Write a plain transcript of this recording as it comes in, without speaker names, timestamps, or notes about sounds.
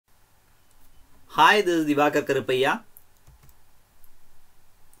Hi, this is Diwakar Karuppiah.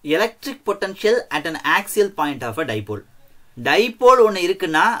 Electric potential at an axial point of a dipole. Dipole ஒன்னு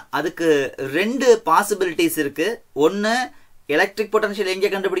இருக்குன்னா அதுக்கு ரெண்டு possibilities இருக்கு. ஒன்னு electric potential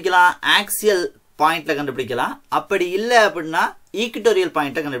எங்க கண்டுபிடிக்கலாம்? Axial pointல கண்டுபிடிக்கலாம். அப்படி இல்ல அப்படின்னா equatorial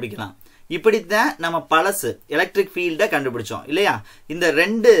pointல கண்டுபிடிக்கலாம். இப்படித்தான் நம்ம பலசு electric field கண்டுபிடிச்சோம் இல்லையா? இந்த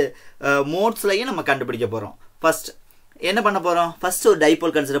ரெண்டு மோட்ஸ்லயும் நம்ம கண்டுபிடிக்க போறோம். First என்ன பண்ண போறோம்? First ஒரு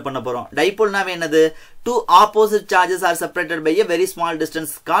dipole consider பண்ண போறோம். Dipole நாவே என்னது? Two opposite charges are separated by a very small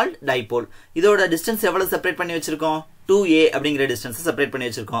distance called dipole. இதோட distance எவ்வளவு செப்பரேட் பண்ணி வச்சிருக்கோம்? 2a அப்படிங்கிற distance செப்பரேட் பண்ணி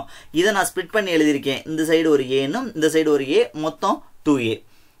வச்சிருக்கோம். இத நான் ஸ்ப்ளிட் பண்ணி எழுதி இருக்கேன். இந்த சைடு ஒரு a னும் இந்த சைடு ஒரு a மொத்தம் 2a.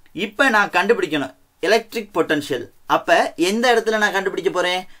 இப்போ நான் கண்டுபிடிக்கணும் electric potential. அப்ப எந்த இடத்துல நான் கண்டுபிடிக்க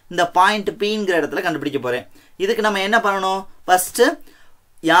போறேன்? இந்த பாயிண்ட் P ங்கற இடத்துல கண்டுபிடிக்க போறேன். இதுக்கு நம்ம என்ன பண்ணனும்? ஃபர்ஸ்ட்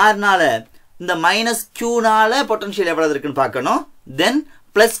யார்னால இந்த மைனஸ் q நால பொட்டன்ஷியல் எவ்வளவு இருக்குன்னு பார்க்கணும். தென்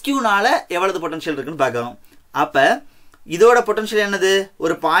பிளஸ் q நால எவ்வளவு பொட்டன்ஷியல் இருக்குன்னு பார்க்கணும். அப்ப இதோட பொட்டன்ஷியல் என்னது?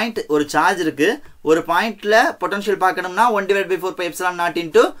 ஒரு பாயிண்ட் ஒரு சார்ஜ் இருக்கு. ஒரு பாயிண்ட்ல பொட்டன்ஷியல் பார்க்கணும்னா 1/4πε0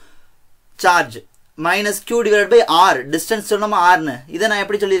 into charge minus q divided by r. Distance சொன்னோமா r னு. இத நான்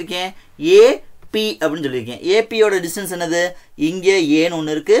எப்படி சொல்லிருக்கேன்? AP அப்படினு சொல்லிருக்கேன். AP யோட டிஸ்டன்ஸ் என்னது? இங்க a னு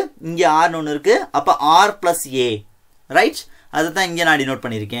ஒன்னு இருக்கு, இங்க r னு ஒன்னு இருக்கு. அப்ப r plus a. ரைட்? அத தான் இங்க நான் டினோட்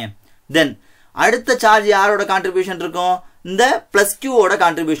பண்ணிருக்கேன். தென் அடுத்த சார்ஜ் யாரோட கான்ட்ரிபியூஷன் இருக்கும்? இந்த பிளஸ் q ஓட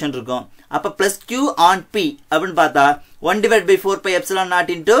கான்ட்ரிபியூஷன் இருக்கும். அப்ப பிளஸ் q on p அப்படினு பார்த்தா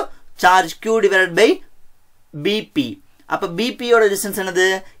 1/4πε0 into charge q divided by bp. அப்ப bp யோட டிஸ்டன்ஸ் என்னது?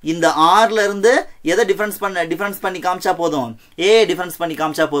 இந்த r ல இருந்து எதை டிஃபரன்ஸ் பண்ணி காமிச்சா போதும்? a டிஃபரன்ஸ் பண்ணி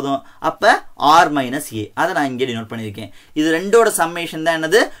காமிச்சா போதும். அப்ப r minus a. அத நான் இங்க டினோட் பண்ணிருக்கேன். இது ரெண்டோட சம்மேஷன் தான்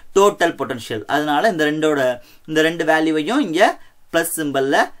என்னது? Total potential. அதனால இந்த ரெண்டு வேல்யூவையும் இங்க பிளஸ்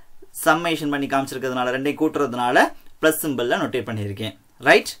சிம்பல்ல சம்மேஷன் பண்ணி காமிச்சிருக்கிறதுனால ரெண்டையும் கூட்டுறதுனால பிளஸ் சிம்பல்ல நோட்டேட் பண்ணியிருக்கேன்.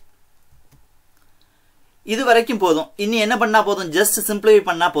 ரைட்? இது வரைக்கும் போதும். இனி என்ன பண்ணா போதும்? ஜஸ்ட் சிம்பிளிஃபை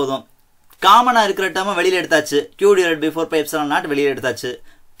பண்ணா போதும். காமனா இருக்கிற டேர்ம் வெளியில எடுத்தாச்சு. q divided by 4πε0 வெளியில எடுத்தாச்சு.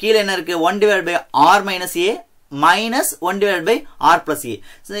 கீழ என்ன இருக்கு? 1/r minus a minus 1/r plus a.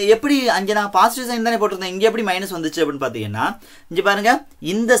 எப்படி அங்க நான் பாசிட்டிவ் சைன் தானே போட்டிருந்தேன். இங்க எப்படி மைனஸ் வந்துச்சு அப்படின்னு பாத்தீங்கன்னா இங்க பாருங்க,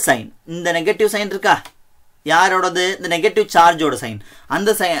 இந்த சைன் இந்த நெகட்டிவ் சைன் இருக்கா? யாரோடது? இந்த நெகட்டிவ் சார்ஜோட சைன்.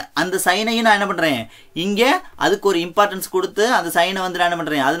 அந்த சைனையும் நான் என்ன பண்றேன்? இங்க அதுக்கு ஒரு இம்பார்ட்டன்ஸ் கொடுத்து அந்த சைனை வந்து நான் என்ன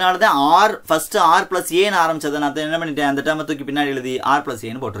பண்றேன்? அதனால தான் r first r plus a ன்னு ஆரம்பிச்சத நான் என்ன பண்ணிட்டேன்? அந்த டேர்மை தூக்கி பின்னாடி எழுதி r plus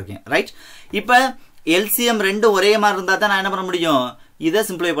a ன்னு போட்டுருக்கேன். ரைட்? இப்போ எல்சிஎம் ரெண்டும் ஒரே மாதிரி இருந்தா தான் நான் என்ன பண்ண முடியும்? இதை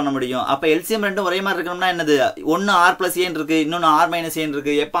சிம்பிளிஃபை பண்ண முடியும். அப்ப எல்சிஎம் ரெண்டும் ஒரே மாதிரி இருக்கணும்னா என்னது? ஒன்னு r plus a இருக்கு, இன்னொன்னு r minus a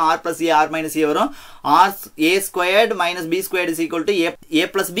இருக்கு. எப்ப r plus a r minus a வரும்? a squared minus b squared is equal to a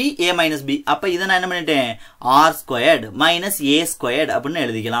plus b a minus b. அப்ப இத நான் என்ன பண்ணிட்டேன்? r squared minus a squared அப்படினு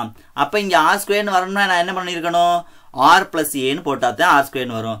எழுதிக்கலாம். அப்ப இங்க r squared னு வரணும்னா நான் என்ன பண்ணிருக்கணும்? r plus a னு போட்டாதான் r squared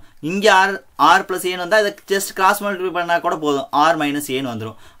னு வரும். இங்க r plus a னு வந்தா இத ஜஸ்ட் கிராஸ் மல்டிப்ளை பண்ணா கூட போதும். r minus a னு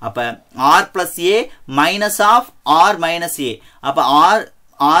வந்துரும். அப்ப r plus a minus of r minus a. அப்ப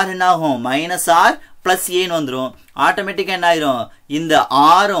r என்ன ஆகும்? minus r plus a னு வந்துரும். ஆட்டோமேட்டிக்கா என்ன ஆயிரும்? இந்த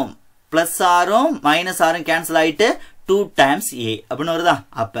r உம் plus r உம் minus r உம் கேன்சல் ஆயிட்டு 2 times a அப்படினு வருதா?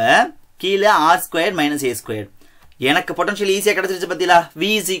 அப்ப கீழ r squared minus a squared. எனக்கு பொட்டன்ஷியல் ஈஸியா கிடைச்சிருச்சு பாத்தீங்களா? v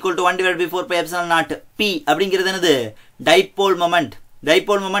is equal to 1/4πε0 p அப்படிங்கிறது என்னது? Dipole moment.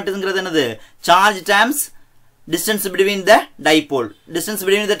 டைபோல் மொமெண்ட்ங்கிறது என்னது? Charge times distance between the dipole. Distance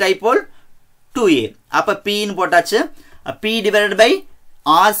between the dipole 2a. அப்ப p ன்னு போட்டாச்சு. p divided by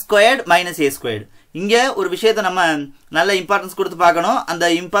r squared minus a squared. இங்க ஒரு விஷயத்தை நம்ம நல்ல இம்பார்ட்டன்ஸ் கொடுத்து பார்க்கணும். அந்த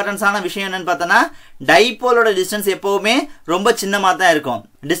இம்பார்ட்டன்ஸான விஷயம் என்னன்னு பார்த்தனா, டைபோலோட டிஸ்டன்ஸ் எப்பவுமே ரொம்ப சின்னமா தான் இருக்கும்.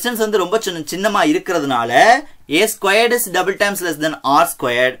 டிஸ்டன்ஸ் வந்து ரொம்ப சின்னமா இருக்கிறதுனால a squared is double times less than r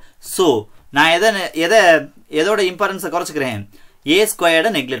squared. so நான் எதோட இம்பார்ட்டன்ஸை குறைச்சுக்கிறேன்? a squared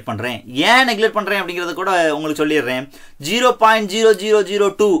நெக்லெக்ட் பண்றேன். ஏன் நெக்லெக்ட் பண்றேன் அப்படிங்கறது கூட உங்களுக்கு சொல்லிடுறேன்.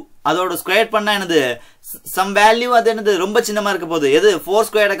 0.0002 அதோட ஸ்கொயர் பண்ணா என்னது? சம் வேல்யூ அது என்னது? ரொம்ப சின்னமா இருக்க போகுது. எது? 4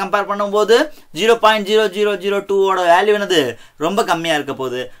 ஸ்கொயர்ட கம்பேர் பண்ணும்போது 0.0002 ஓட வேல்யூ என்னது? ரொம்ப கம்மியா இருக்க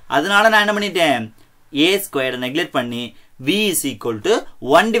போகுது. அதனால நான் என்ன பண்ணிட்டேன்? a ஸ்கொயர்ட நெக்லெக்ட் பண்ணி v is equal to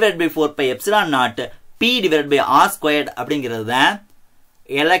 1/4πε0 p divided by r squared அப்படிங்கிறது தான்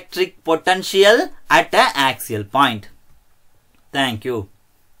electric potential at an axial point. Thank you.